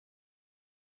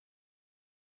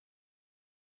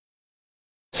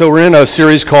So we're in a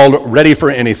series called Ready for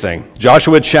Anything.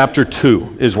 Joshua chapter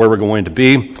 2 is where we're going to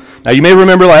be. Now you may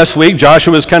remember last week,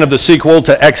 Joshua is kind of the sequel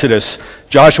to Exodus.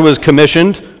 Joshua is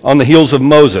commissioned on the heels of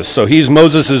Moses. So he's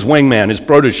Moses' wingman, his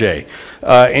protege.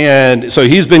 And so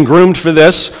he's been groomed for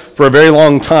this for a very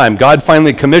long time. God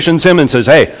finally commissions him and says,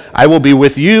 hey, I will be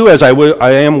with you as I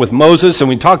am with Moses. And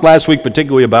we talked last week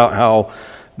particularly about how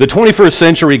the 21st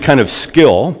century kind of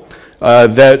skill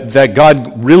that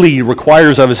God really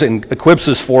requires of us and equips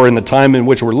us for in the time in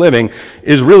which we're living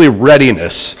is really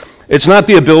readiness. It's not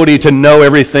the ability to know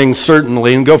everything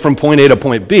certainly and go from point A to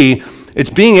point B. It's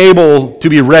being able to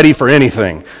be ready for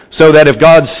anything. So that if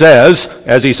God says,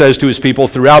 as he says to his people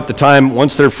throughout the time,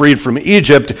 once they're freed from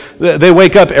Egypt, they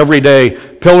wake up every day,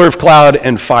 pillar of cloud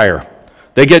and fire.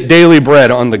 They get daily bread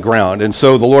on the ground. And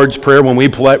so the Lord's Prayer, when we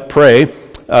pray,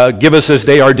 give us this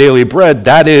day our daily bread,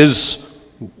 that is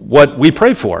what we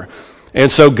pray for.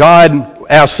 And so God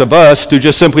asks of us to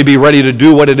just simply be ready to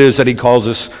do what it is that he calls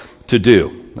us to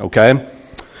do, okay?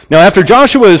 Now, after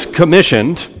Joshua is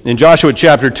commissioned, in Joshua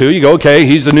chapter 2, you go, okay,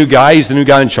 he's the new guy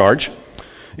in charge.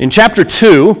 In chapter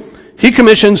 2, he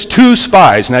commissions 2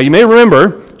 spies. Now, you may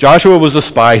remember, Joshua was a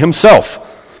spy himself.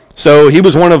 So he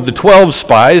was one of the 12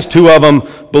 spies. 2 of them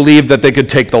believed that they could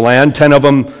take the land. 10 of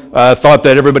them thought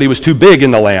that everybody was too big in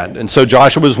the land. And so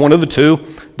Joshua was one of the 2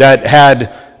 that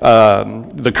had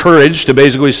the courage to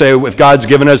basically say, if God's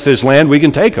given us this land, we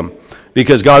can take them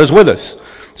because God is with us.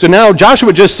 So now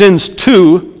Joshua just sends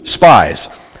 2 spies.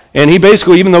 And he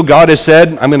basically, even though God has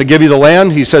said, I'm going to give you the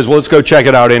land, he says, well, let's go check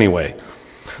it out anyway.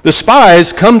 The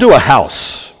spies come to a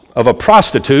house of a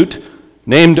prostitute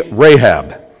named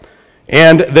Rahab.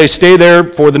 And they stay there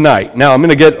for the night. Now, I'm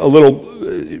going to get a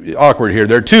little awkward here.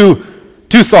 There are two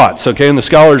thoughts, okay? And the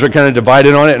scholars are kind of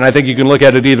divided on it, and I think you can look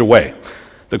at it either way.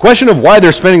 The question of why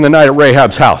they're spending the night at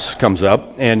Rahab's house comes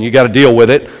up, and you got to deal with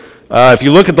it. If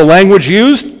you look at the language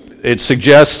used, it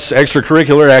suggests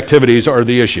extracurricular activities are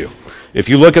the issue. If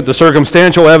you look at the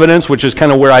circumstantial evidence, which is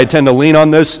kind of where I tend to lean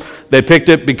on this, they picked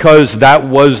it because that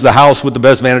was the house with the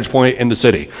best vantage point in the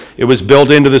city. It was built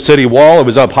into the city wall, it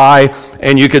was up high,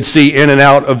 and you could see in and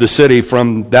out of the city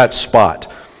from that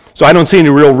spot. So I don't see any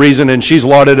real reason, and she's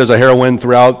lauded as a heroine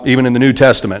throughout, even in the New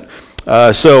Testament.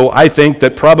 So I think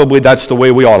that probably that's the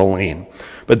way we ought to lean.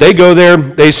 But they go there,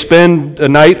 they spend the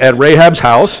night at Rahab's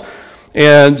house,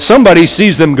 and somebody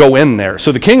sees them go in there.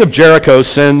 So the king of Jericho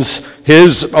sends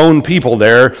his own people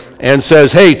there and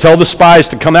says, hey, tell the spies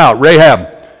to come out.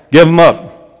 Rahab, give them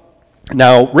up.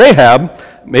 Now, Rahab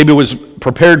maybe was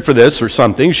prepared for this or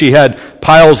something. She had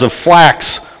piles of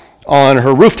flax on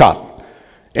her rooftop.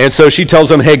 And so she tells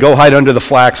them, hey, go hide under the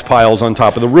flax piles on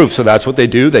top of the roof. So that's what they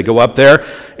do. They go up there,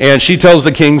 and she tells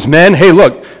the king's men, hey,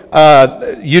 look,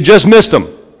 you just missed them.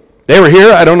 They were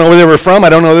here. I don't know where they were from. I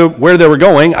don't know where they were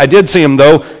going. I did see them,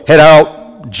 though, head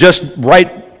out just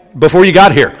right before you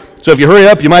got here. So if you hurry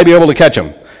up, you might be able to catch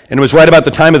them. And it was right about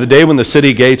the time of the day when the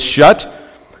city gates shut.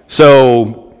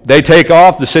 So they take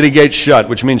off, the city gates shut,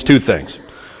 which means 2 things.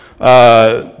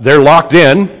 They're locked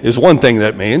in is one thing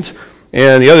that means.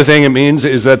 And the other thing it means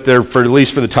is that they're, for at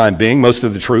least for the time being, most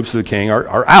of the troops of the king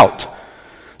are out.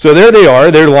 So there they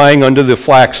are. They're lying under the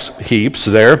flax heaps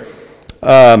there.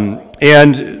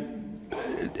 And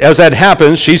as that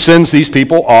happens, she sends these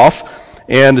people off,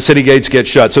 and the city gates get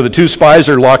shut. So the 2 spies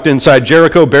are locked inside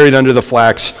Jericho, buried under the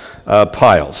flax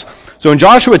piles. So in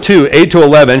Joshua 2, 8 to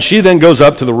 11, she then goes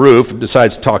up to the roof and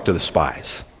decides to talk to the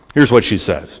spies. Here's what she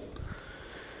says.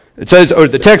 It says, or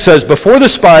the text says, before the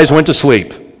spies went to sleep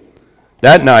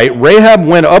that night, Rahab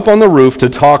went up on the roof to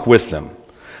talk with them.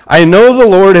 I know the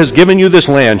Lord has given you this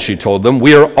land, she told them.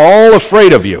 We are all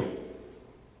afraid of you.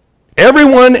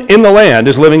 Everyone in the land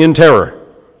is living in terror.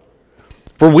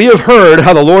 For we have heard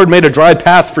how the Lord made a dry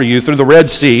path for you through the Red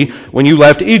Sea when you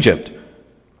left Egypt.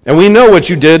 And we know what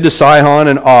you did to Sihon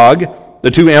and Og, the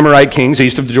 2 Amorite kings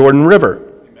east of the Jordan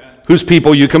River, whose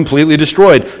people you completely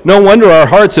destroyed. No wonder our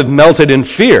hearts have melted in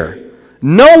fear.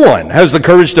 No one has the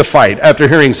courage to fight after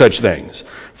hearing such things.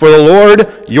 For the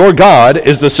Lord, your God,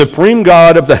 is the supreme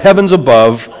God of the heavens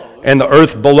above and the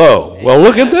earth below. Well,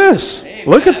 look at this.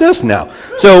 Look at this now.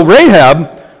 So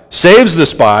Rahab saves the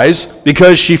spies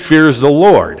because she fears the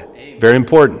Lord. Very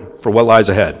important for what lies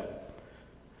ahead.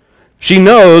 She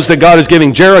knows that God is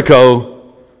giving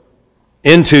Jericho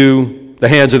into the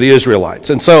hands of the Israelites.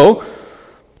 And so,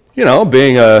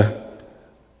 being a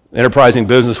enterprising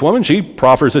businesswoman, she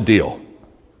proffers a deal.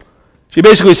 She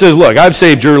basically says, look, I've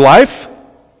saved your life.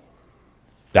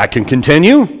 That can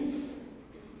continue.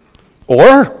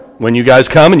 Or, when you guys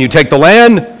come and you take the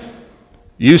land,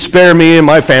 you spare me and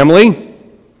my family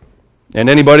and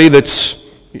anybody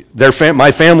that's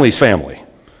my family's family.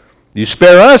 You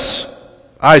spare us,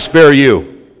 I spare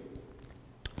you.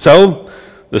 So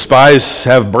the spies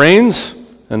have brains,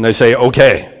 and they say,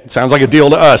 okay, sounds like a deal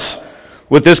to us.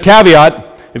 With this caveat,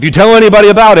 if you tell anybody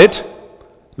about it,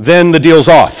 then the deal's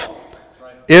off.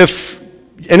 If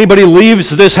anybody leaves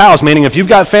this house, meaning if you've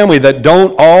got family that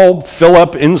don't all fill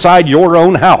up inside your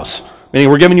own house, meaning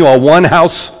we're giving you a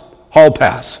one-house hall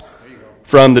pass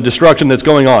from the destruction that's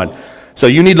going on. So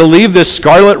you need to leave this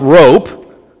scarlet rope.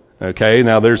 Okay,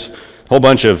 now there's a whole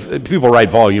bunch of people write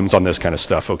volumes on this kind of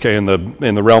stuff, okay, in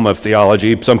the realm of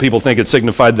theology. Some people think it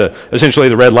signified essentially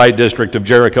the red light district of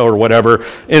Jericho or whatever.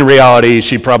 In reality,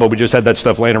 she probably just had that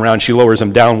stuff laying around. She lowers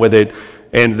them down with it,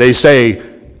 and they say,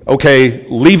 okay,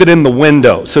 leave it in the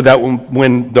window so that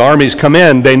when the armies come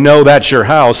in, they know that's your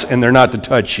house and they're not to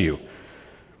touch you.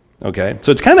 Okay,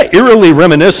 so it's kind of eerily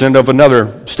reminiscent of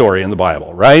another story in the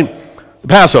Bible, right? The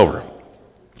Passover.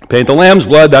 Paint the lamb's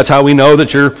blood, that's how we know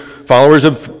that you're followers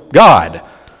of God.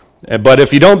 But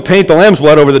if you don't paint the lamb's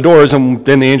blood over the doors, then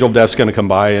the angel of death's going to come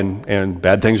by and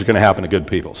bad things are going to happen to good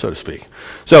people, so to speak.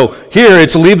 So here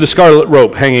it's leave the scarlet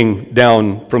rope hanging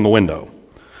down from the window.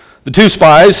 The two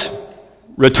spies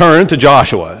return to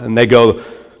Joshua and they go,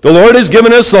 the Lord has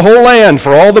given us the whole land,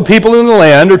 for all the people in the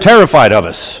land are terrified of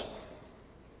us.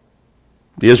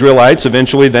 The Israelites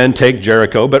eventually then take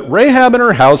Jericho, but Rahab and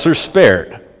her house are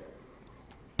spared.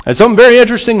 And something very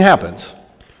interesting happens.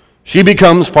 She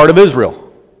becomes part of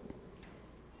Israel.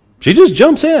 She just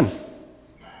jumps in,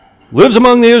 lives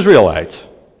among the Israelites.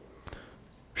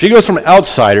 She goes from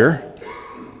outsider,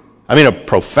 a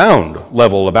profound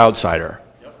level of outsider,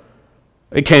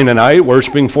 a Canaanite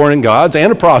worshiping foreign gods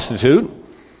and a prostitute,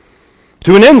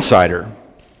 to an insider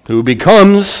who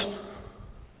becomes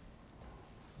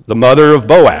the mother of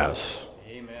Boaz.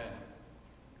 Amen.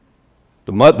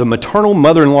 The maternal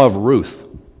mother-in-law of Ruth.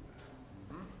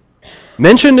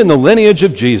 Mentioned in the lineage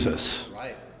of Jesus.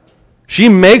 Right. She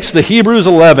makes the Hebrews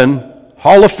 11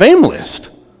 Hall of Fame list,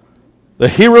 the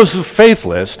Heroes of Faith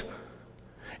list.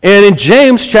 And in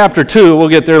James chapter 2, we'll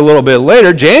get there a little bit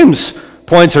later, James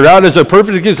points her out as a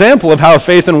perfect example of how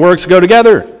faith and works go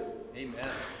together. Amen.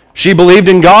 She believed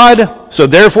in God, so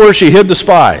therefore she hid the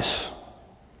spies.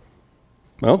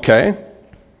 Okay.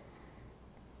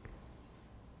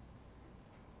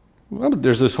 Well,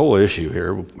 there's this whole issue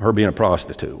here, her being a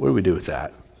prostitute. What do we do with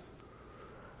that?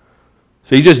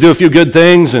 So you just do a few good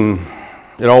things and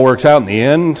it all works out in the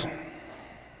end?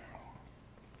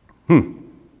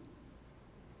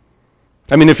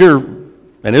 If you're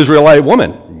an Israelite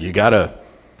woman, you got a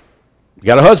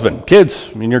husband,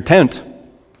 kids in your tent.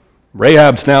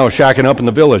 Rahab's now shacking up in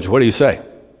the village. What do you say?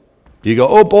 Do you go,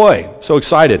 oh boy, so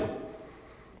excited?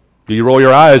 Do you roll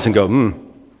your eyes and go,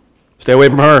 stay away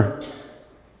from her?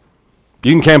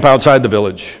 You can camp outside the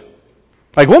village.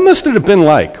 What must it have been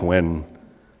like when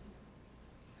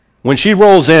she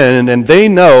rolls in and they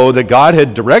know that God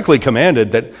had directly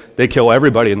commanded that they kill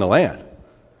everybody in the land,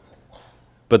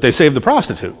 but they save the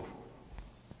prostitute?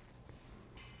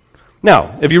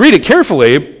 Now, if you read it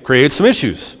carefully, it creates some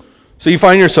issues. So you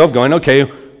find yourself going, okay,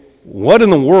 what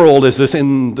in the world is this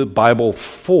in the Bible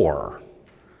for?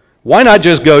 Why not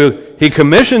just go, he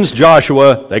commissions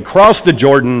Joshua, they cross the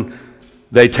Jordan,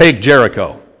 they take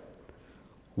Jericho.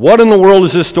 What in the world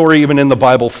is this story even in the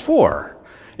Bible for?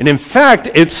 And in fact,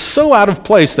 it's so out of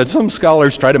place that some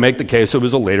scholars try to make the case it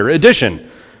was a later addition.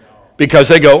 Because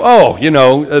they go,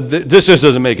 this just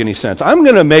doesn't make any sense. I'm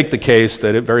going to make the case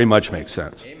that it very much makes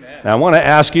sense. Amen. Now I want to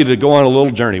ask you to go on a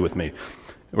little journey with me.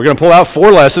 We're going to pull out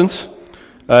 4 lessons.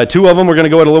 2 of them we're going to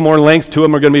go at a little more length. 2 of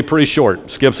them are going to be pretty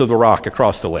short, skips of the rock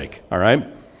across the lake, all right?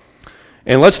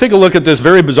 And let's take a look at this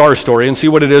very bizarre story and see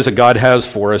what it is that God has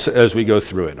for us as we go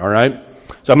through it, all right?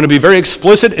 So I'm going to be very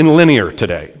explicit and linear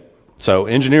today. So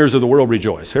engineers of the world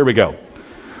rejoice. Here we go.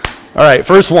 All right,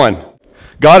 first one.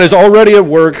 God is already at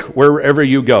work wherever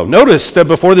you go. Notice that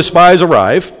before the spies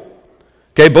arrive,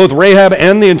 both Rahab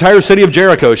and the entire city of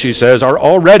Jericho, she says, are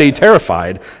already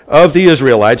terrified of the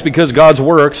Israelites because God's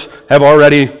works have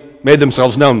already made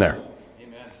themselves known there.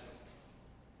 Amen.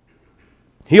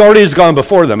 He already has gone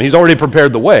before them. He's already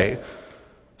prepared the way.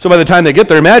 So by the time they get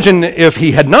there, imagine if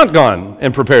he had not gone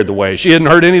and prepared the way. She hadn't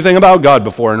heard anything about God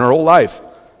before in her whole life.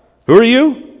 Who are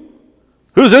you?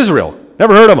 Who's Israel?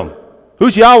 Never heard of him.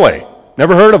 Who's Yahweh?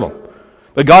 Never heard of him.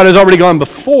 But God has already gone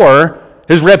before.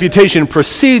 His reputation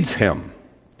precedes him.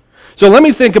 So let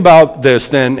me think about this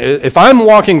then. If I'm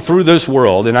walking through this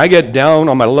world and I get down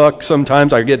on my luck,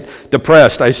 sometimes I get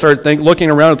depressed. I start looking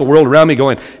around at the world around me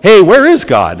going, hey, where is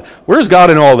God? Where's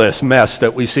God in all this mess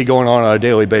that we see going on a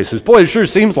daily basis? Boy, it sure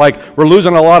seems like we're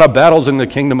losing a lot of battles in the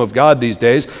kingdom of God these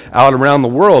days out around the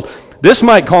world. This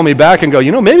might call me back and go,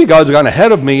 maybe God's gone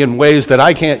ahead of me in ways that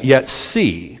I can't yet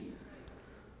see.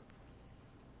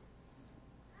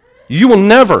 You will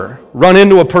never run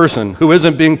into a person who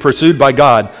isn't being pursued by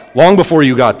God long before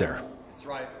you got there. That's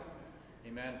right.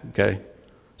 Amen. Okay?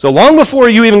 So long before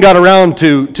you even got around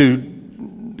to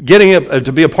getting it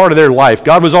to be a part of their life,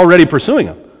 God was already pursuing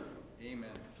them. Amen.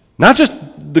 Not just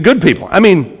the good people. I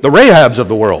mean, the Rahabs of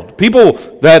the world. People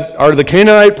that are the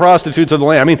Canaanite prostitutes of the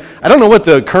land. I mean, I don't know what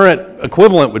the current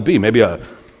equivalent would be. Maybe a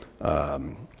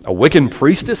Wiccan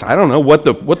priestess? I don't know what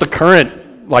the current,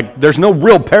 there's no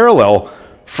real parallel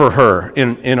for her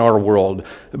in our world.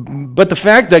 But the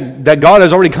fact that God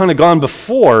has already kind of gone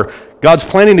before, God's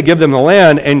planning to give them the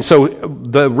land, and so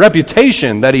the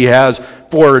reputation that he has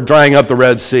for drying up the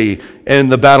Red Sea and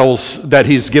the battles that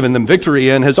he's given them victory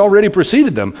in has already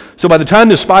preceded them. So by the time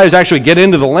the spies actually get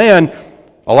into the land,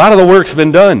 a lot of the work's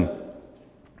been done.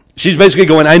 She's basically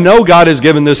going, I know God has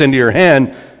given this into your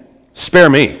hand. Spare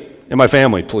me and my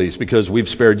family, please, because we've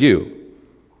spared you.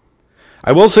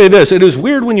 I will say this, it is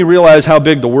weird when you realize how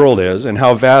big the world is and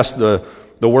how vast the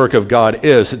work of God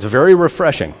is. It's very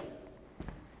refreshing.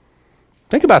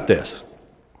 Think about this.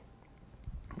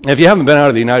 If you haven't been out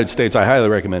of the United States, I highly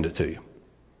recommend it to you.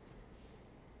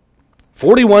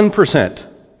 41%,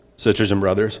 sisters and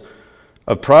brothers,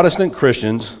 of Protestant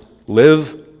Christians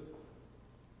live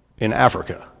in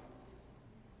Africa.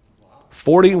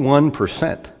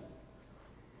 41%.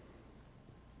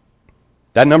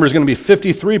 That number is going to be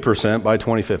 53% by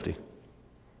 2050.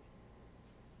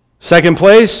 Second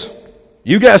place,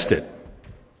 you guessed it,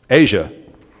 Asia.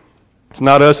 It's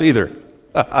not us either.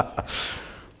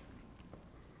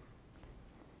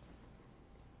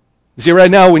 You see, right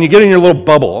now, when you get in your little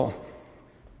bubble,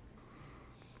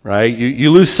 right,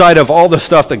 you lose sight of all the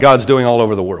stuff that God's doing all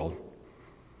over the world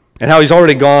and how he's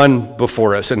already gone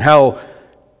before us and how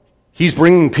he's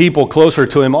bringing people closer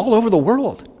to him all over the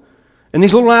world. In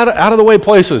these little out-of-the-way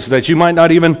places that you might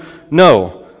not even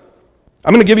know.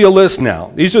 I'm going to give you a list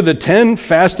now. These are the 10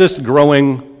 fastest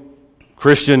growing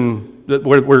Christian,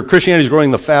 where Christianity is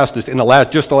growing the fastest in the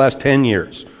last 10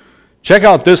 years. Check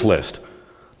out this list.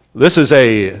 This is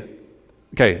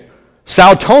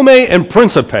Sao Tome and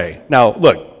Principe. Now,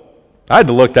 look, I had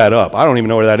to look that up. I don't even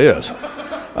know where that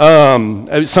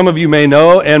is. Some of you may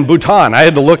know, and Bhutan. I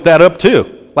had to look that up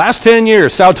too. Last 10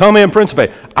 years, Sao Tome and Principe,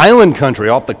 island country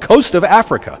off the coast of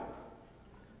Africa.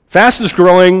 Fastest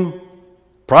growing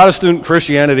Protestant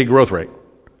Christianity growth rate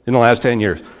in the last 10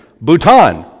 years.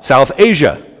 Bhutan, South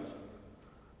Asia.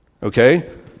 Okay?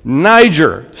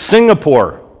 Niger,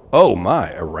 Singapore. Oh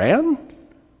my, Iran?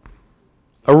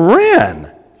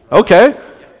 Iran. Okay.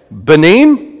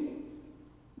 Benin?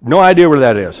 No idea where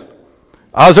that is.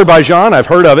 Azerbaijan, I've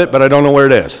heard of it, but I don't know where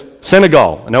it is.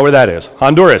 Senegal, I know where that is.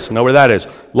 Honduras, I know where that is.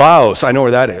 Laos, I know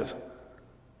where that is.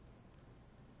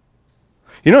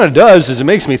 You know what it does is it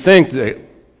makes me think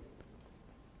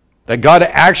that God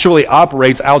actually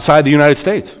operates outside the United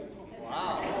States.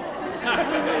 Wow.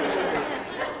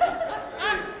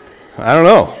 I don't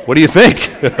know. What do you think?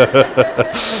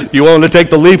 You willing to take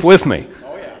the leap with me?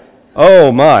 Oh, yeah.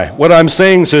 Oh, my. What I'm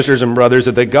saying, sisters and brothers,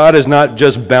 is that God is not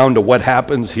just bound to what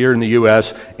happens here in the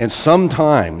U.S., and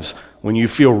sometimes when you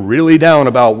feel really down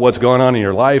about what's going on in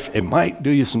your life, it might do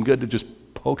you some good to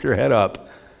just poke your head up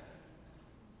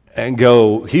and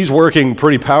go, he's working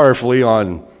pretty powerfully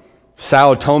on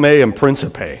Sao Tome and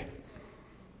Principe.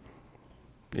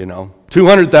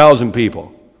 200,000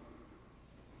 people.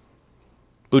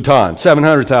 Bhutan,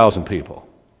 700,000 people.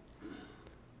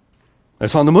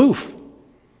 That's on the move.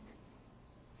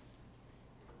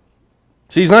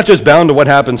 See, he's not just bound to what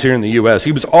happens here in the U.S.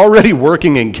 He was already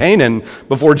working in Canaan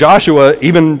before Joshua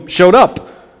even showed up,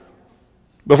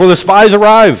 before the spies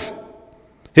arrive.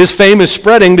 His fame is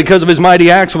spreading because of his mighty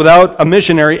acts without a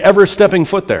missionary ever stepping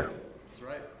foot there. That's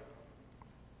right.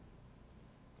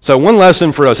 So one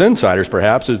lesson for us insiders,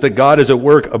 perhaps, is that God is at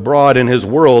work abroad in his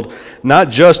world, not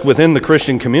just within the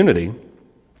Christian community,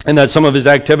 and that some of his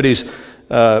activities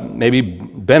maybe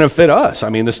benefit us. I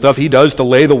mean, the stuff he does to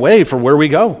lay the way for where we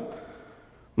go.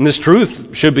 And this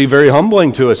truth should be very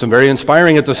humbling to us and very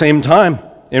inspiring at the same time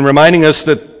in reminding us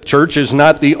that church is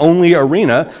not the only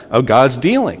arena of God's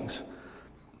dealings.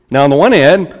 Now, on the one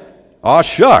hand,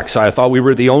 shucks, I thought we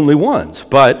were the only ones.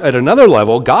 But at another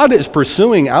level, God is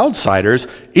pursuing outsiders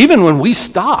even when we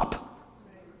stop.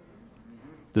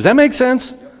 Does that make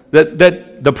sense?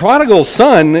 That the prodigal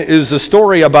son is a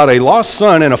story about a lost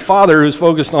son and a father who's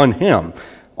focused on him,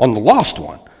 on the lost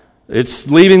one. It's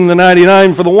leaving the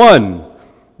 99 for the one.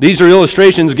 These are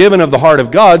illustrations given of the heart of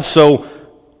God, so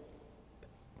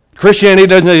Christianity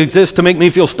doesn't exist to make me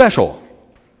feel special.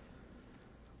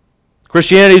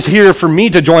 Christianity is here for me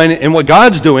to join in what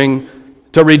God's doing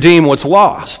to redeem what's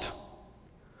lost,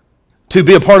 to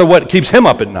be a part of what keeps him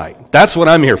up at night. That's what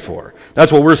I'm here for.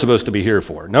 That's what we're supposed to be here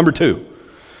for. Number 2,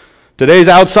 today's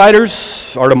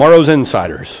outsiders are tomorrow's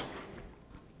insiders.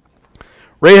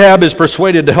 Rahab is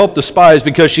persuaded to help the spies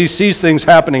because she sees things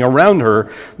happening around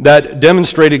her that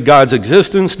demonstrated God's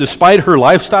existence despite her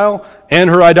lifestyle and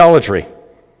her idolatry.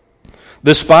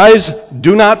 The spies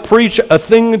do not preach a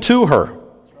thing to her.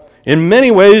 In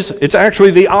many ways, it's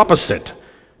actually the opposite.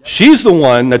 She's the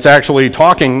one that's actually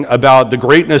talking about the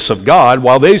greatness of God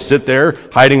while they sit there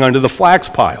hiding under the flax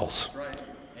piles.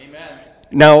 Amen.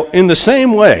 Now, in the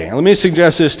same way, let me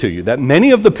suggest this to you, that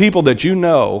many of the people that you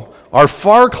know are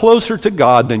far closer to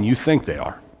God than you think they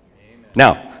are. Amen.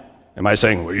 Now, am I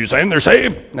saying, well, are you saying they're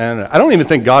saved? No. I don't even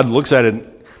think God looks at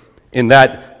it in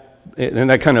that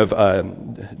kind of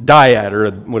dyad, or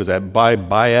what is that,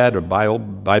 biad or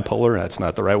bipolar? That's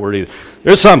not the right word either.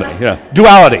 There's something,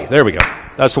 duality. There we go.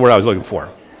 That's the word I was looking for.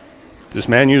 This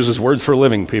man uses words for a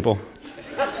living, people.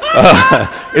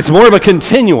 It's more of a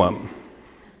continuum.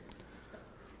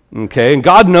 Okay, and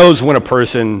God knows when a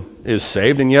person is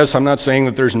saved. And yes, I'm not saying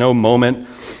that there's no moment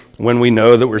when we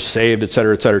know that we're saved, et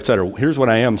cetera, et cetera, et cetera. Here's what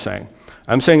I am saying.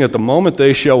 I'm saying that the moment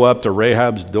they show up to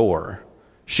Rahab's door,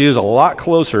 she is a lot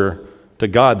closer to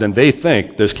God than they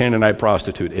think this Canaanite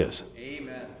prostitute is.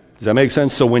 Amen. Does that make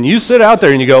sense? So when you sit out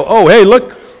there and you go, oh, hey,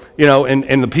 look,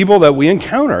 and the people that we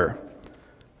encounter,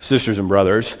 sisters and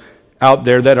brothers, out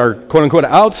there that are quote-unquote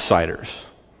outsiders,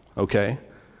 okay?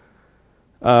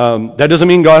 That doesn't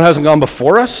mean God hasn't gone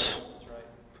before us.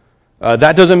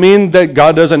 That doesn't mean that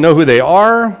God doesn't know who they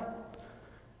are.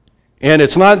 And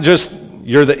it's not just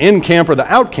you're the in camp or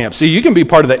the out camp. See, you can be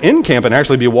part of the in camp and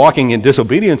actually be walking in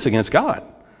disobedience against God.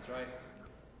 That's right.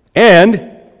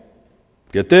 And,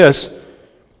 get this,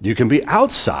 you can be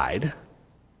outside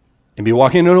and be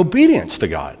walking in obedience to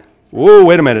God. Whoa,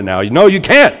 wait a minute now. No, you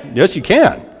can't. Yes, you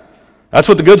can. That's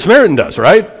what the Good Samaritan does,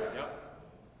 right?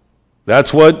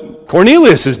 That's what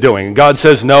Cornelius is doing. And God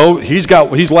says, no, he's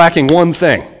lacking one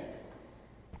thing.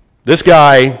 This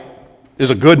guy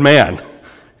is a good man.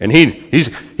 And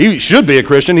he should be a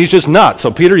Christian. He's just not.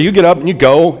 So Peter, you get up and you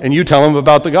go and you tell him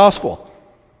about the gospel.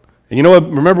 And you know what?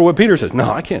 Remember what Peter says.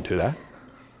 No, I can't do that.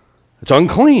 It's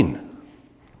unclean.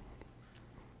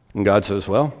 And God says,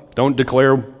 well, don't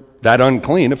declare that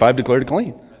unclean if I've declared it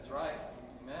clean. That's right.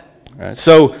 Amen. All right,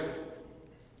 so I'm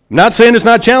not saying it's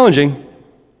not challenging.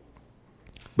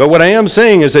 But what I am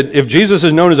saying is that if Jesus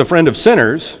is known as a friend of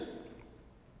sinners,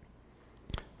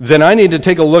 then I need to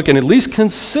take a look and at least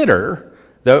consider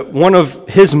that one of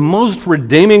his most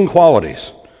redeeming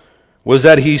qualities was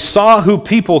that he saw who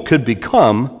people could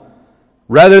become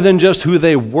rather than just who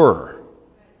they were.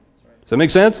 Does that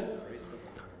make sense?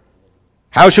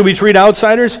 How should we treat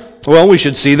outsiders? Well, we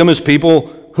should see them as people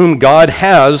whom God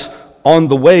has on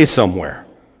the way somewhere,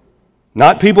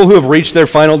 not people who have reached their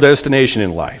final destination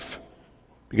in life.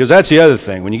 Because that's the other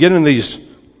thing. When you get into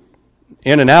these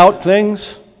in and out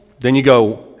things, then you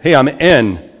go, hey, I'm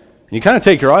in. And you kind of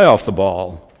take your eye off the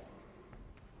ball.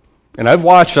 And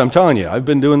I'm telling you, I've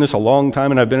been doing this a long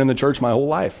time, and I've been in the church my whole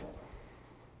life.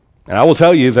 And I will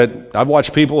tell you that I've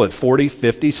watched people at 40,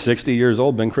 50, 60 years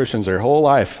old, been Christians their whole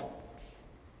life,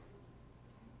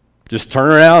 just turn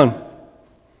around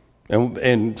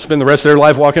and spend the rest of their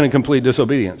life walking in complete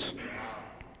disobedience.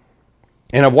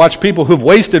 And I've watched people who've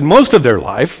wasted most of their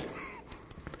life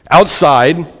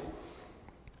outside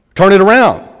turn it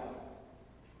around.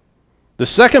 The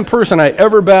second person I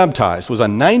ever baptized was a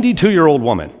 92-year-old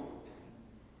woman.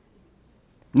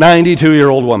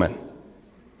 92-year-old woman.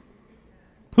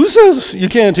 Who says you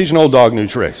can't teach an old dog new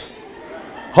tricks?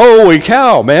 Holy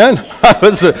cow, man. I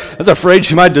was afraid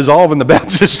she might dissolve in the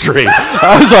baptistry.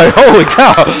 I was like, holy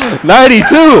cow,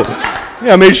 92.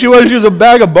 Yeah, I mean, she was a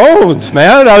bag of bones,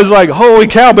 man. I was like, holy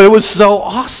cow, but it was so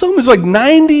awesome. It was like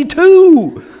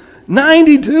 92.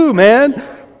 92, man.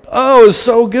 Oh, it was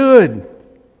so good.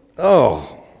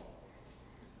 Oh.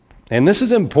 And this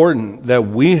is important that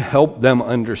we help them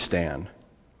understand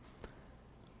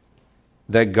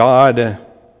that God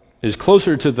is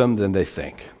closer to them than they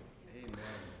think.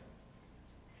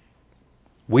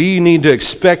 We need to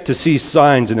expect to see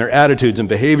signs in their attitudes and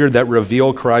behavior that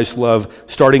reveal Christ's love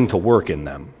starting to work in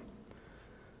them.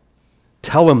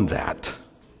 Tell them that.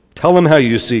 Tell them how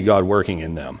you see God working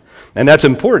in them. And that's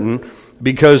important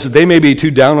because they may be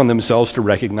too down on themselves to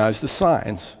recognize the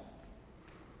signs.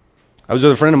 I was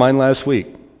with a friend of mine last week.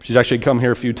 She's actually come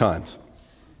here a few times.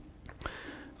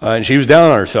 And she was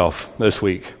down on herself this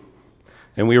week.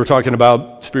 And we were talking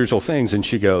about spiritual things, and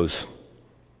she goes,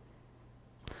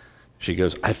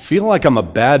 I feel like I'm a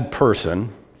bad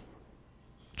person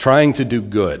trying to do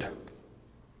good.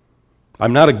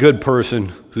 I'm not a good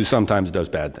person who sometimes does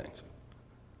bad things.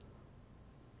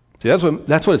 See,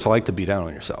 that's what it's like to be down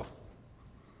on yourself.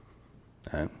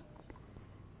 Right?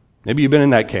 Maybe you've been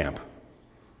in that camp.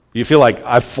 You feel like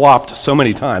I've flopped so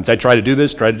many times. I try to do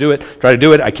this, try to do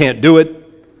it, I can't do it.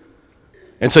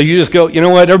 And so you just go, you know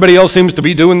what, everybody else seems to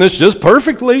be doing this just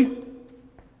perfectly,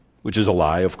 which is a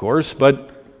lie, of course,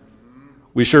 but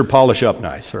we sure polish up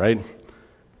nice, right?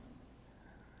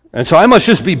 And so I must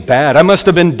just be bad. I must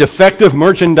have been defective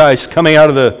merchandise coming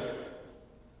out of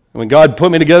when God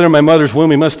put me together in my mother's womb,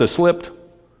 he must have slipped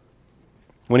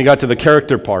when he got to the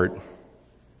character part.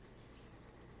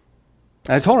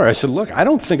 And I told her, I said, look, I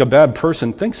don't think a bad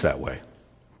person thinks that way.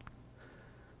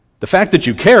 The fact that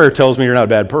you care tells me you're not a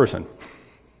bad person.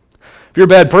 If you're a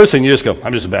bad person, you just go,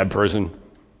 I'm just a bad person.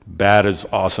 Bad is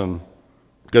awesome.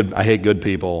 Good, I hate good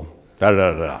people.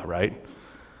 Da-da-da-da-da, right?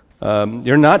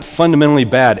 You're not fundamentally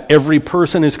bad. Every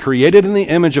person is created in the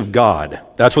image of God.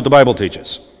 That's what the Bible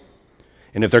teaches.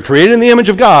 And if they're created in the image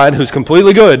of God, who's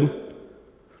completely good,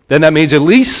 then that means at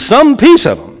least some piece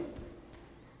of them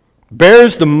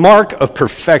bears the mark of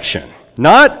perfection.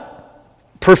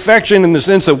 Not perfection in the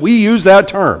sense that we use that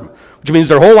term, which means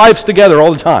their whole life's together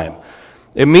all the time.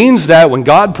 It means that when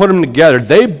God put them together,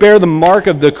 they bear the mark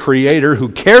of the Creator who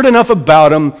cared enough about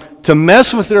them to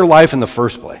mess with their life in the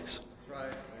first place. That's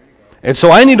right. And so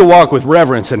I need to walk with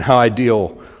reverence in how I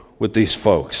deal with these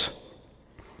folks.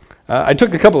 I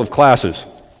took a couple of classes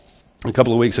a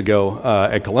couple of weeks ago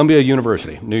at Columbia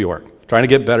University, New York, trying to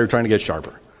get better, trying to get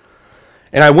sharper.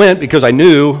 And I went because I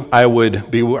knew I would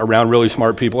be around really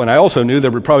smart people, and I also knew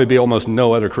there would probably be almost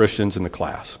no other Christians in the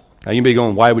class. Now you may be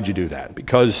going, why would you do that?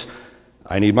 Because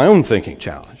I need my own thinking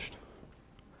challenged.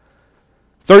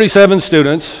 37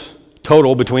 students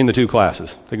total between the two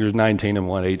classes. I think there's 19 in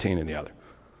one, 18 in the other.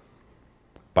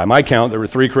 By my count, there were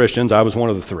 3 Christians. I was one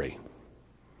of the 3. It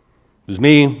was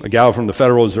me, a gal from the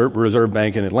Federal Reserve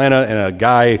Bank in Atlanta, and a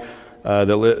guy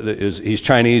he's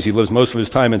Chinese. He lives most of his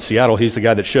time in Seattle. He's the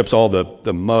guy that ships all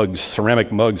the mugs,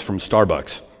 ceramic mugs from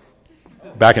Starbucks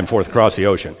back and forth across the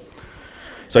ocean.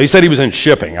 So he said he was in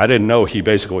shipping. I didn't know he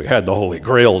basically had the Holy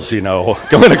Grails,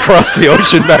 going across the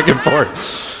ocean back and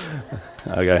forth.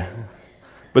 Okay.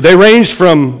 But they ranged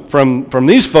from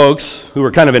these folks who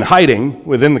were kind of in hiding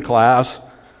within the class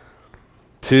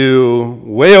to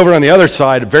way over on the other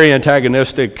side, very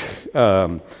antagonistic,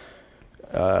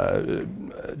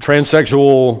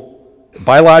 transsexual,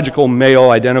 biological male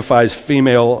identifies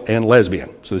female and lesbian.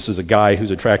 So this is a guy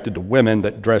who's attracted to women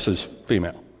that dresses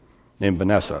female, named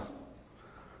Vanessa.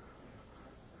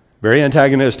 Very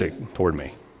antagonistic toward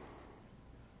me.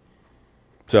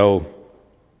 So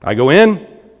I go in,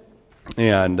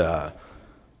 and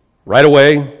right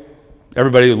away,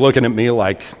 everybody was looking at me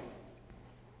like,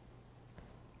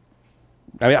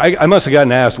 I must have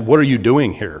gotten asked, what are you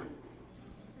doing here?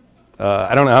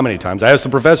 I don't know how many times. I asked the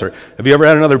professor, have you ever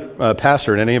had another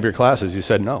pastor in any of your classes? He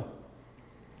said no.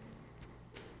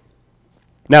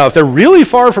 Now, if they're really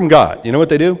far from God, you know what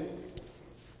they do?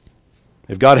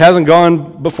 If God hasn't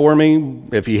gone before me,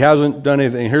 if he hasn't done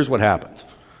anything, here's what happens.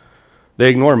 They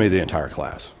ignore me the entire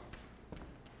class.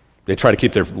 They try to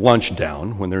keep their lunch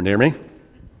down when they're near me.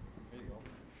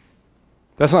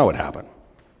 That's not what happened.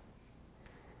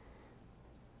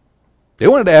 They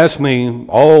wanted to ask me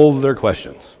all their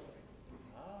questions.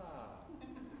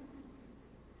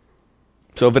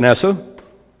 So Vanessa,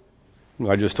 who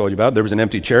I just told you about, there was an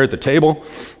empty chair at the table.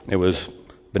 It was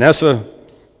Vanessa,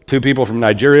 2 people from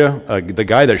Nigeria, the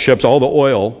guy that ships all the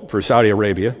oil for Saudi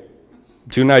Arabia,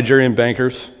 2 Nigerian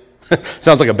bankers.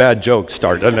 Sounds like a bad joke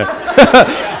start, doesn't it?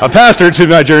 A pastor, 2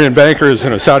 Nigerian bankers,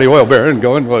 and a Saudi oil baron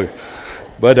going.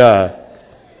 But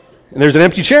and there's an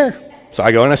empty chair. So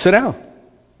I go and I sit down.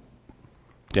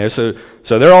 Yeah, so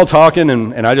they're all talking,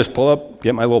 and I just pull up,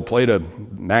 get my little plate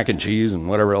of mac and cheese and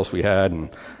whatever else we had, and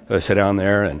I sit down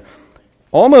there, and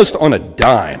almost on a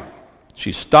dime,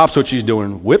 she stops what she's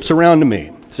doing, whips around to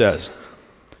me, says,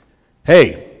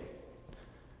 hey,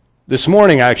 this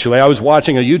morning, actually, I was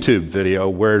watching a YouTube video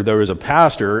where there was a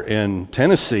pastor in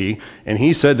Tennessee, and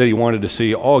he said that he wanted to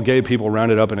see all gay people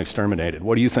rounded up and exterminated.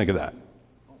 What do you think of that?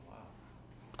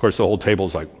 Of course, the whole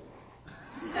table's like,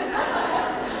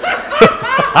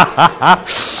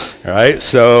 all right,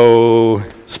 so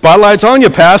spotlight's on you,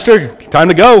 pastor. Time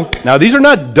to go. Now, these are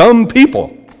not dumb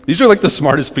people. These are like the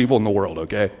smartest people in the world,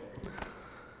 okay?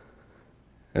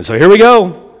 And so here we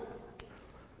go.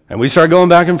 And we start going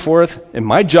back and forth. And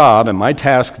my job and my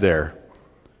task there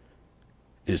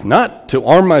is not to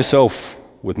arm myself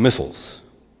with missiles.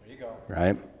 There you go.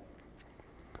 Right?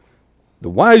 The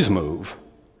wise move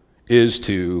is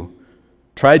to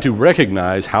try to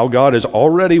recognize how God has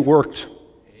already worked,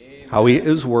 how he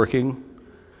is working.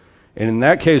 And in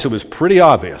that case, it was pretty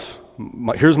obvious.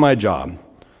 Here's my job.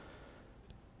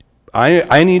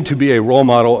 I need to be a role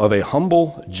model of a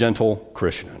humble, gentle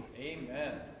Christian.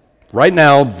 Amen. Right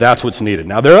now, that's what's needed.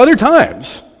 Now, there are other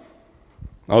times,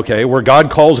 okay, where God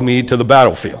calls me to the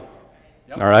battlefield.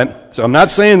 Yep. All right? So I'm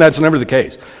not saying that's never the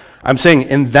case. I'm saying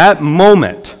in that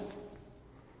moment,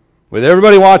 with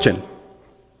everybody watching,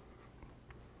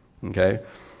 okay,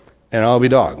 and I'll be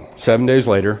dog. 7 days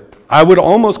later, I would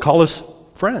almost call us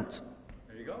friends.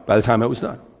 There you go. By the time it was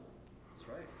done. That's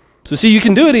right. So see, you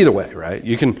can do it either way, right?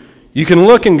 You can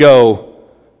look and go,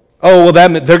 oh, well,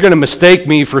 they're going to mistake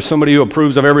me for somebody who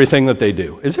approves of everything that they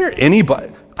do. Is there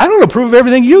anybody? I don't approve of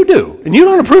everything you do, and you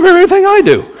don't approve of everything I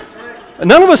do.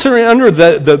 None of us are under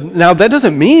the. Now, that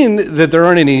doesn't mean that there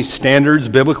aren't any standards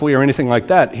biblically or anything like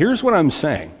that. Here's what I'm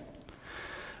saying.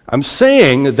 I'm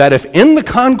saying that if in the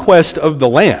conquest of the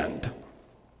land,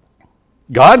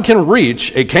 God can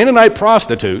reach a Canaanite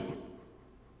prostitute,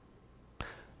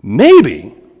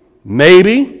 maybe,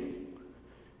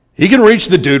 he can reach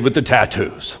the dude with the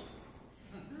tattoos.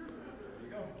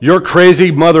 Your crazy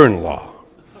mother-in-law.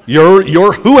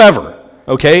 Your whoever,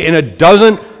 okay? And it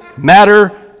doesn't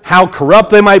matter how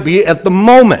corrupt they might be at the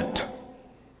moment.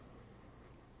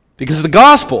 Because the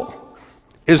gospel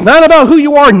is not about who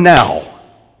you are now.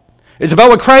 It's about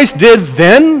what Christ did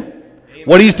then, Amen.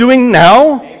 What he's doing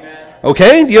now. Amen.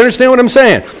 Okay? Do you understand what I'm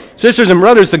saying? Sisters and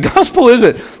brothers, the gospel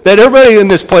isn't that everybody in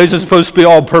this place is supposed to be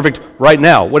all perfect right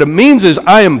now. What it means is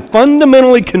I am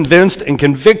fundamentally convinced and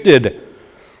convicted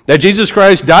that Jesus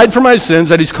Christ died for my sins,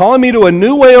 that he's calling me to a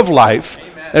new way of life.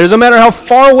 Amen. That it doesn't matter how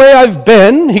far away I've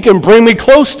been, he can bring me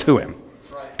close to him.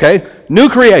 That's right. Okay? New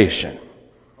creation.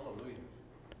 Hallelujah.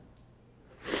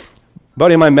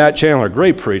 Buddy of mine, Matt Chandler,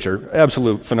 great preacher,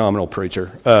 absolute phenomenal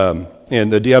preacher in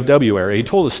the DFW area. He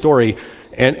told a story,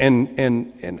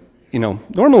 and you know,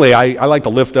 normally I like to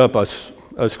lift up us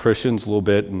Christians a little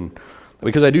bit, and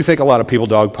because I do think a lot of people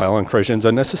dogpile on Christians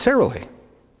unnecessarily.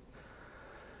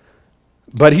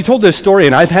 But he told this story,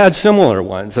 and I've had similar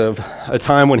ones, of a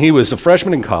time when he was a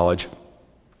freshman in college,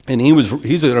 and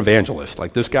he's an evangelist.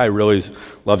 Like, this guy really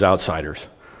loves outsiders.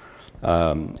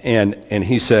 And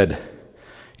he said,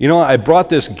 you know, I brought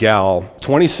this gal,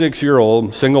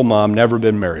 26-year-old, single mom, never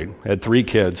been married, had 3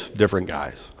 kids, different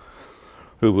guys,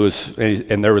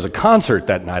 and there was a concert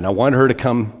that night, and I wanted her to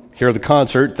come hear the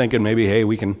concert, thinking maybe, hey,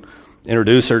 we can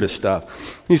introduce her to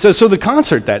stuff. He says, so the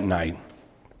concert that night,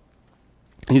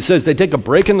 he says they take a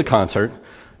break in the concert,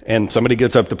 and somebody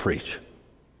gets up to preach.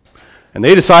 And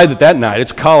they decide that night,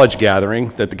 it's a college gathering,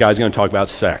 that the guy's going to talk about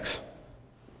sex.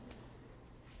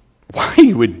 Why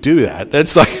you would do that?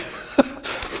 That's like,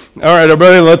 all right,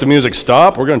 everybody, let the music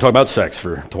stop. We're going to talk about sex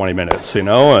for 20 minutes, you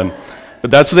know.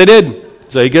 But that's what they did.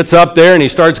 So he gets up there, and he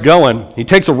starts going. He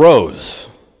takes a rose,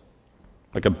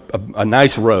 like a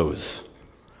nice rose,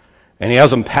 and he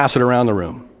has them pass it around the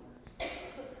room,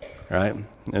 right?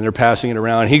 And they're passing it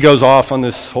around. He goes off on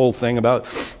this whole thing about,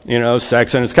 you know,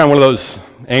 sex, and it's kind of one of those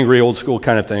angry old school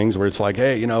kind of things where it's like,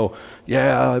 hey, you know,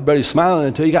 yeah, everybody's smiling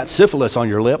until you got syphilis on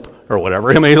your lip or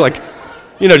whatever. I mean, like,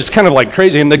 you know, just kind of like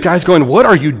crazy. And the guy's going, what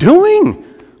are you doing?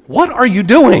 What are you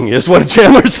doing? Is what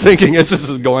Chandler's thinking as this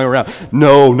is going around.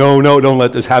 No, don't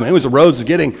let this happen. It was the rose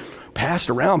getting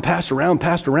passed around.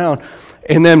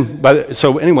 And then,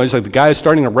 so anyways, like the guy's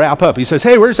starting to wrap up. He says,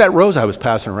 hey, where's that rose I was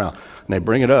passing around? And they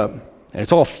bring it up. And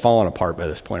it's all falling apart by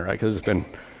this point, right? Because it's been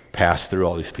passed through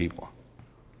all these people.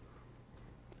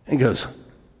 And he goes,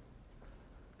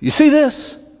 you see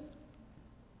this?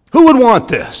 Who would want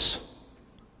this?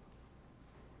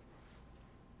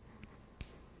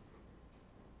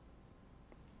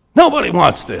 Nobody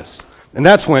wants this. And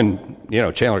that's when, you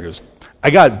know, Chandler goes, I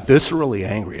got viscerally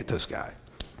angry at this guy.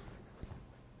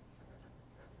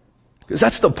 Because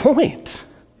that's the point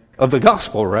of the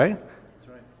gospel, right?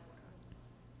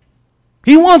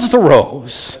 He wants the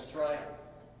rose. That's right.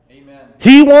 Amen.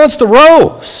 He wants the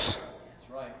rose. That's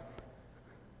right.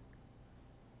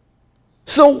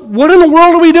 So what in the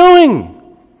world are we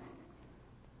doing?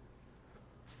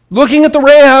 Looking at the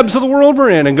Rahabs of the world we're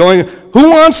in and going,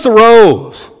 who wants the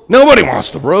rose? Nobody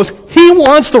wants the rose. He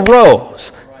wants the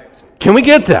rose. Right. Can we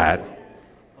get that?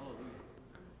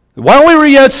 While we were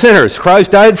yet sinners, Christ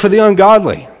died for the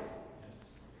ungodly.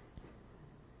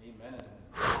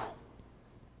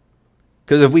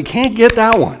 Because if we can't get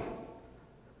that one,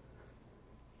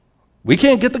 we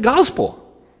can't get the gospel.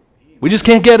 We just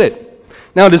can't get it.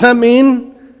 Now, does that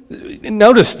mean,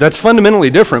 notice, that's fundamentally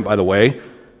different, by the way,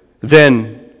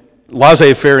 than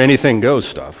laissez-faire anything goes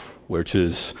stuff, which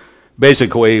is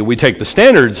basically we take the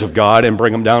standards of God and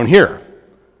bring them down here.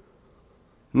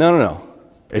 No.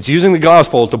 It's using the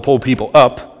gospel to pull people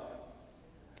up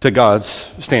to God's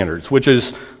standards, which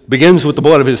begins with the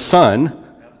blood of his Son,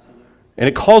 and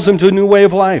it calls them to a new way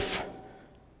of life.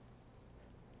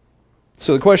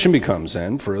 So the question becomes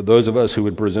then, for those of us who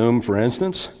would presume, for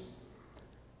instance,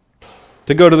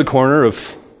 to go to the corner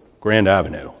of Grand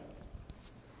Avenue,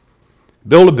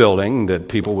 build a building that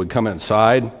people would come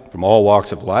inside from all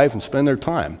walks of life and spend their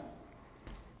time,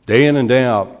 day in and day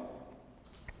out.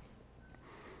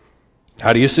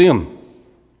 How do you see them?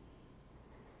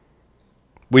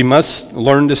 We must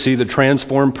learn to see the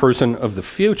transformed person of the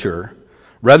future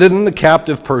rather than the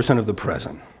captive person of the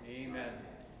present. Amen.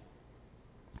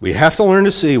 We have to learn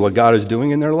to see what God is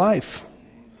doing in their life,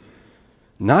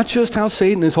 not just how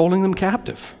Satan is holding them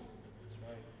captive.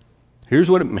 Here's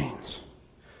what it means.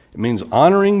 It means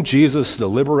honoring Jesus, the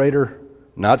liberator,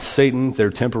 not Satan, their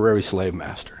temporary slave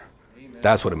master. Amen.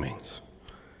 That's what it means.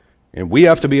 And we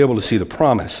have to be able to see the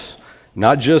promise,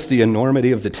 not just the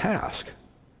enormity of the task.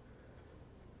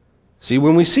 See,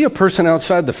 when we see a person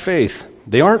outside the faith,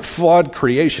 they aren't flawed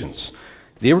creations.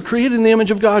 They were created in the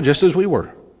image of God just as we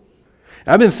were.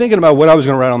 I've been thinking about what I was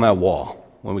going to write on that wall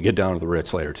when we get down to the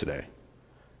Ritz later today.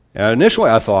 And initially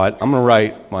I thought, I'm going to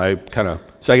write my kind of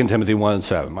 2 Timothy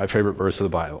 1:7, my favorite verse of the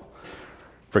Bible.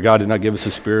 For God did not give us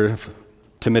a spirit of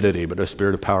timidity, but a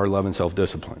spirit of power, love, and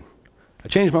self-discipline. I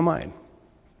changed my mind.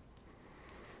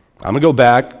 I'm going to go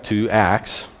back to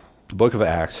Acts, the book of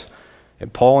Acts,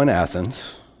 and Paul in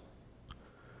Athens.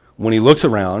 When he looks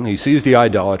around, he sees the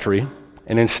idolatry,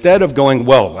 and instead of going,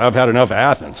 well, I've had enough of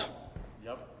Athens.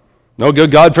 No good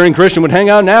God-fearing Christian would hang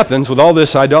out in Athens with all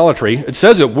this idolatry. It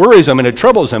says it worries him and it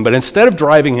troubles him, but instead of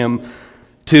driving him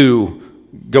to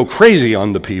go crazy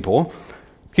on the people,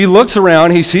 he looks around,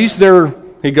 he sees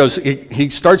he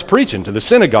starts preaching to the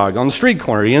synagogue on the street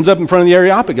corner. He ends up in front of the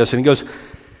Areopagus, and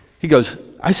he goes,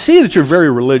 I see that you're very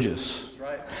religious.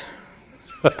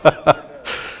 That's right.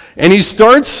 And he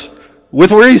starts with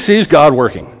where he sees God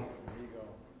working. There you go.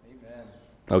 Amen.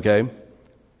 Okay?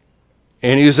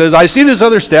 And he says, I see this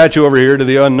other statue over here to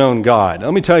the unknown God.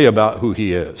 Let me tell you about who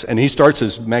he is. And he starts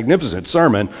his magnificent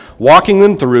sermon, walking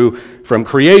them through from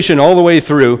creation all the way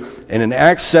through. And in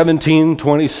Acts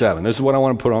 17:27, this is what I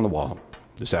want to put on the wall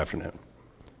this afternoon.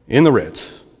 In the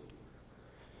Ritz.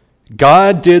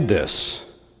 God did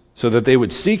this so that they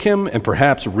would seek him and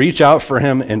perhaps reach out for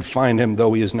him and find him,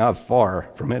 though he is not far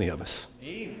from any of us.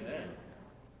 Amen.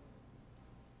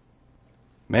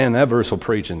 Man, that verse will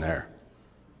preach in there.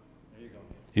 There you go.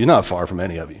 He's not far from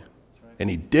any of you. Right. And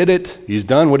he did it. He's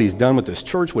done what he's done with this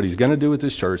church, what he's going to do with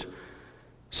this church,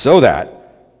 so that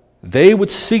they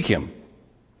would seek him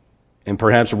and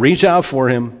perhaps reach out for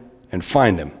him and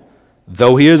find him,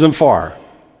 though he isn't far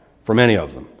from any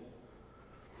of them.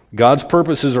 God's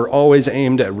purposes are always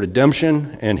aimed at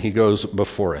redemption, and he goes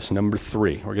before us. Number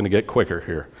 3, we're going to get quicker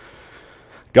here.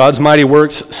 God's mighty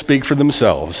works speak for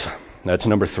themselves. That's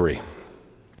number 3.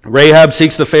 Rahab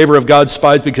seeks the favor of God's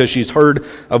spies because she's heard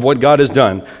of what God has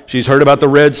done. She's heard about the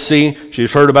Red Sea.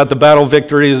 She's heard about the battle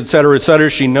victories, etc., etc.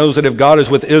 She knows that if God is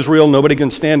with Israel, nobody can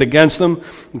stand against them.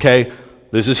 Okay,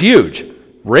 this is huge.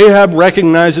 Rahab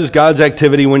recognizes God's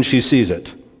activity when she sees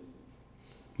it.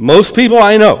 Most people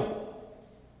I know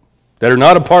that are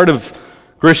not a part of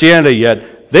Christianity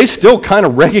yet, they still kind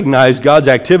of recognize God's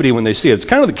activity when they see it. It's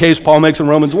kind of the case Paul makes in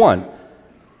Romans 1.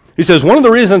 He says, one of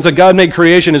the reasons that God made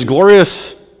creation as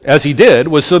glorious as he did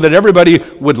was so that everybody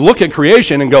would look at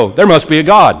creation and go, there must be a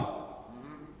God.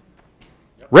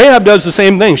 Rahab does the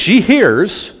same thing. She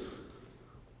hears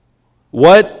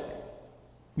what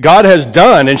God has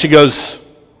done, and she goes,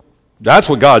 that's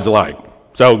what God's like.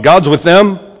 So God's with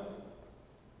them.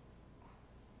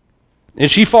 And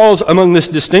she falls among this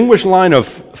distinguished line of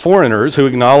foreigners who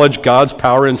acknowledge God's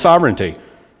power and sovereignty.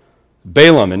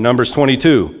 Balaam in Numbers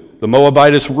 22, the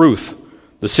Moabitess Ruth,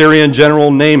 the Syrian general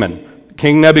Naaman,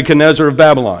 King Nebuchadnezzar of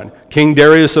Babylon, King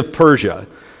Darius of Persia.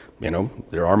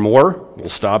 There are more. We'll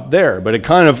stop there. But it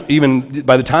kind of, even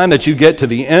by the time that you get to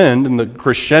the end and the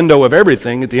crescendo of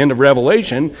everything at the end of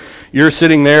Revelation, you're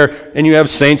sitting there and you have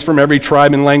saints from every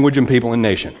tribe and language and people and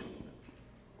nation.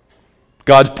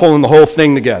 God's pulling the whole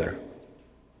thing together.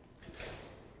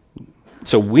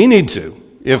 So we need to,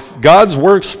 if God's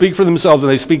works speak for themselves and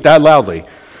they speak that loudly,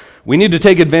 we need to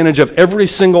take advantage of every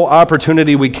single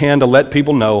opportunity we can to let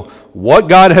people know what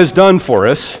God has done for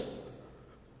us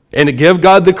and to give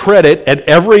God the credit at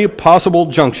every possible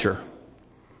juncture.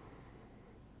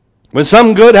 When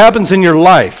something good happens in your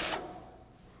life,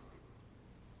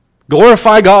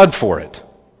 glorify God for it.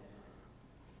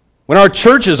 When our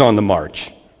church is on the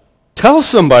march, tell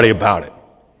somebody about it.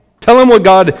 Tell them what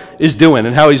God is doing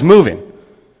and how He's moving.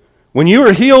 When you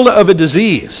are healed of a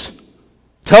disease,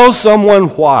 tell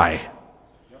someone why.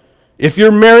 If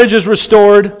your marriage is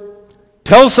restored,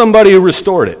 tell somebody who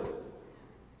restored it.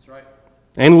 That's right.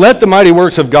 And let the mighty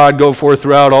works of God go forth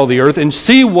throughout all the earth and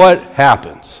see what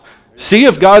happens. See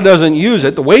if God doesn't use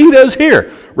it the way He does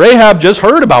here. Rahab just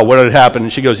heard about what had happened,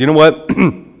 and she goes, you know what?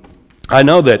 I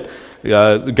know that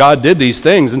God did these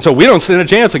things, and so we don't stand a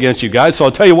chance against you guys, so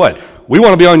I'll tell you what. We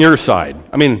want to be on your side.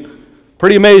 I mean,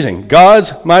 pretty amazing.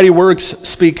 God's mighty works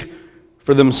speak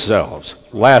for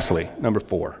themselves. Lastly, number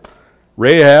 4,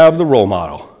 Rahab the role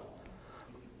model.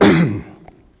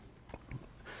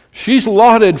 She's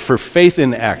lauded for faith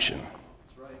in action.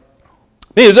 That's right.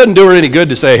 I mean, it doesn't do her any good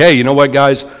to say, hey, you know what,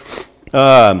 guys?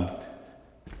 I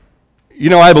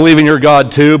believe in your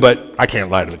God too, but I can't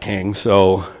lie to the king.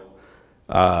 So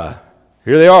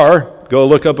here they are. Go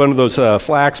look up under those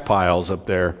flax piles up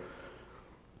there.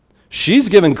 She's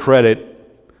given credit.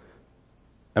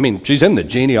 I mean, she's in the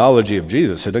genealogy of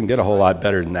Jesus. It doesn't get a whole lot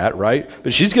better than that, right?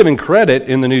 But she's given credit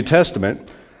in the New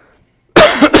Testament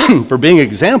for being an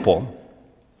example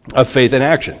of faith in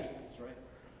action. That's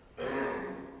right.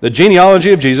 The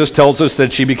genealogy of Jesus tells us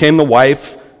that she became the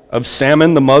wife of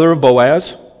Salmon, the mother of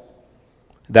Boaz.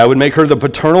 That would make her the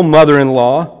paternal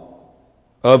mother-in-law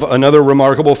of another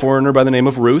remarkable foreigner by the name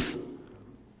of Ruth,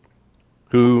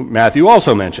 who Matthew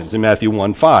also mentions in Matthew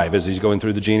 1:5 as he's going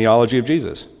through the genealogy of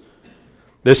Jesus.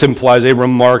 This implies a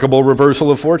remarkable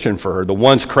reversal of fortune for her. The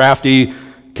once crafty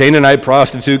Canaanite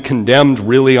prostitute, condemned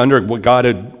really under what God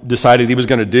had decided He was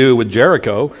going to do with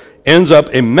Jericho, ends up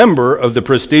a member of the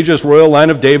prestigious royal line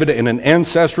of David and an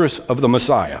ancestress of the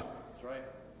Messiah. That's right.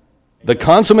 The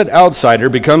consummate outsider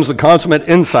becomes the consummate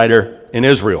insider in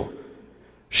Israel.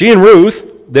 She and Ruth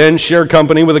then share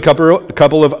company with a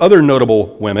couple of other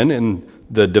notable women in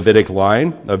the Davidic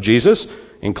line of Jesus,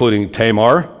 including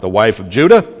Tamar, the wife of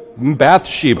Judah, and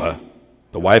Bathsheba,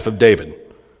 the wife of David.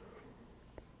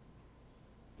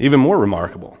 Even more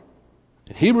remarkable,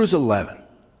 in Hebrews 11,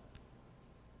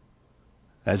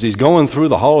 as he's going through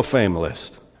the Hall of Fame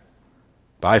list,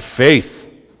 by faith,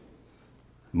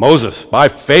 Moses, by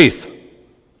faith,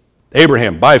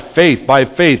 Abraham, by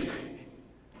faith,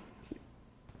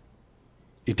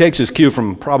 he takes his cue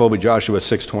from probably Joshua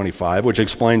 6:25, which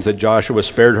explains that Joshua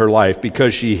spared her life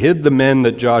because she hid the men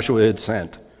that Joshua had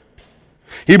sent.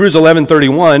 Hebrews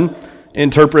 11:31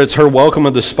 interprets her welcome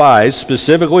of the spies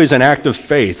specifically as an act of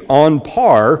faith, on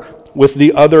par with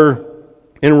the other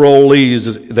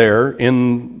enrollees there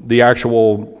in the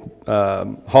actual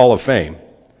Hall of Fame.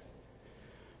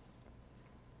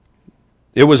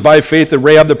 It was by faith that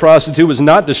Rahab the prostitute was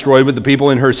not destroyed with the people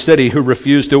in her city who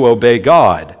refused to obey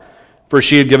God, for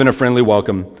she had given a friendly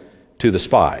welcome to the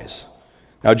spies.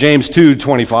 Now, James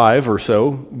 2:25 or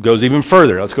so goes even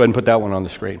further. Let's go ahead and put that one on the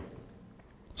screen.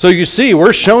 So you see,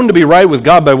 we're shown to be right with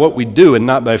God by what we do and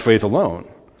not by faith alone.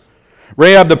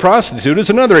 Rahab the prostitute is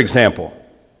another example.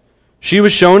 She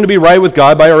was shown to be right with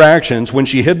God by her actions when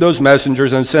she hid those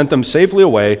messengers and sent them safely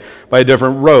away by a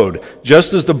different road.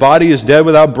 Just as the body is dead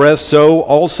without breath, so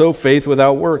also faith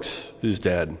without works is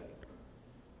dead.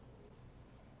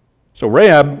 So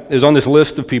Rahab is on this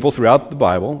list of people throughout the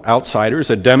Bible, outsiders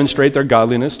that demonstrate their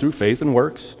godliness through faith and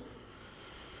works.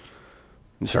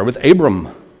 You start with Abram,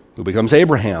 who becomes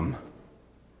Abraham.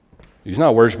 He's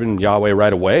not worshiping Yahweh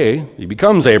right away. He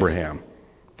becomes Abraham,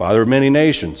 father of many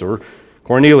nations. Or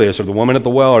Cornelius, or the woman at the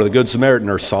well, or the Good Samaritan,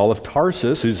 or Saul of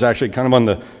Tarsus, who's actually kind of on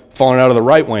the falling out of the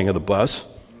right wing of the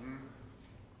bus.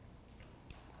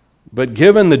 But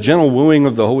given the gentle wooing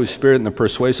of the Holy Spirit and the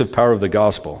persuasive power of the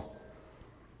gospel,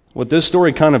 what this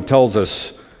story kind of tells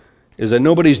us is that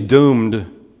nobody's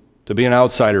doomed to be an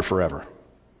outsider forever.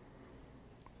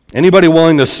 Anybody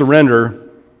willing to surrender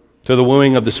to the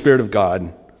wooing of the Spirit of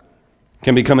God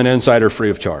can become an insider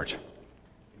free of charge.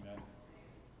 Amen.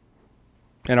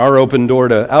 And our open door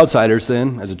to outsiders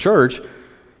then, as a church,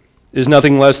 is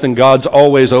nothing less than God's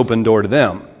always open door to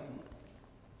them.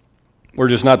 We're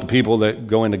just not the people that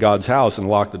go into God's house and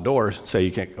lock the doors and say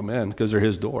you can't come in because they're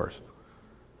His doors.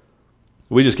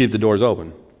 We just keep the doors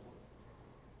open.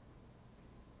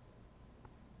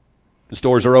 His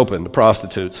doors are open to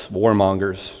prostitutes,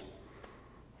 warmongers,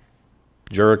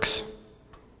 jerks,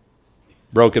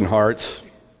 broken hearts,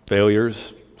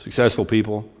 failures, successful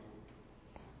people,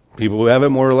 people who have it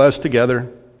more or less together,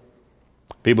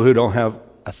 people who don't have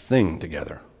a thing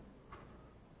together.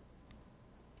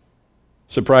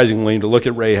 Surprisingly, to look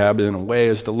at Rahab in a way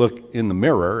is to look in the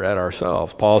mirror at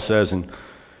ourselves. Paul says in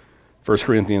 1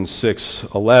 Corinthians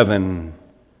 6:11,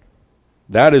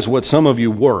 that is what some of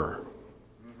you were.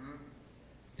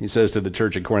 He says to the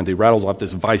church at Corinth, he rattles off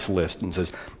this vice list and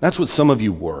says, that's what some of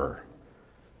you were.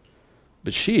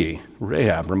 But she,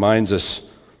 Rahab, reminds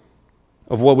us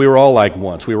of what we were all like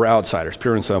once. We were outsiders,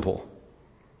 pure and simple.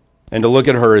 And to look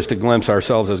at her is to glimpse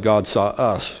ourselves as God saw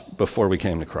us before we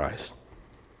came to Christ.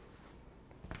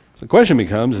 So the question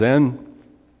becomes then,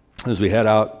 as we head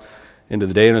out into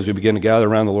the day and as we begin to gather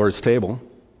around the Lord's table,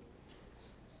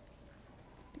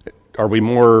 are we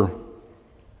more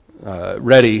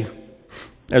ready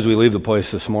as we leave the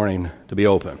place this morning to be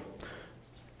open?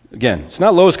 Again, it's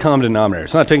not lowest common denominator.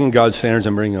 It's not taking God's standards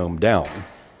and bringing them down.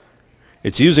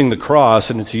 It's using the cross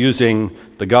and it's using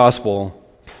the gospel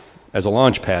as a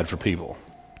launch pad for people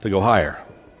to go higher,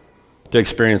 to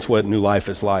experience what new life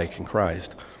is like in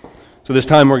Christ. So this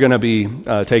time we're going to be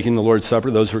taking the Lord's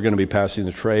Supper. Those who are going to be passing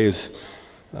the trays,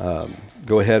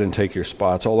 go ahead and take your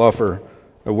spots. I'll offer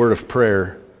a word of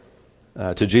prayer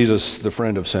to Jesus, the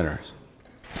friend of sinners.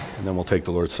 And then we'll take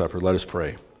the Lord's Supper. Let us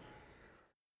pray.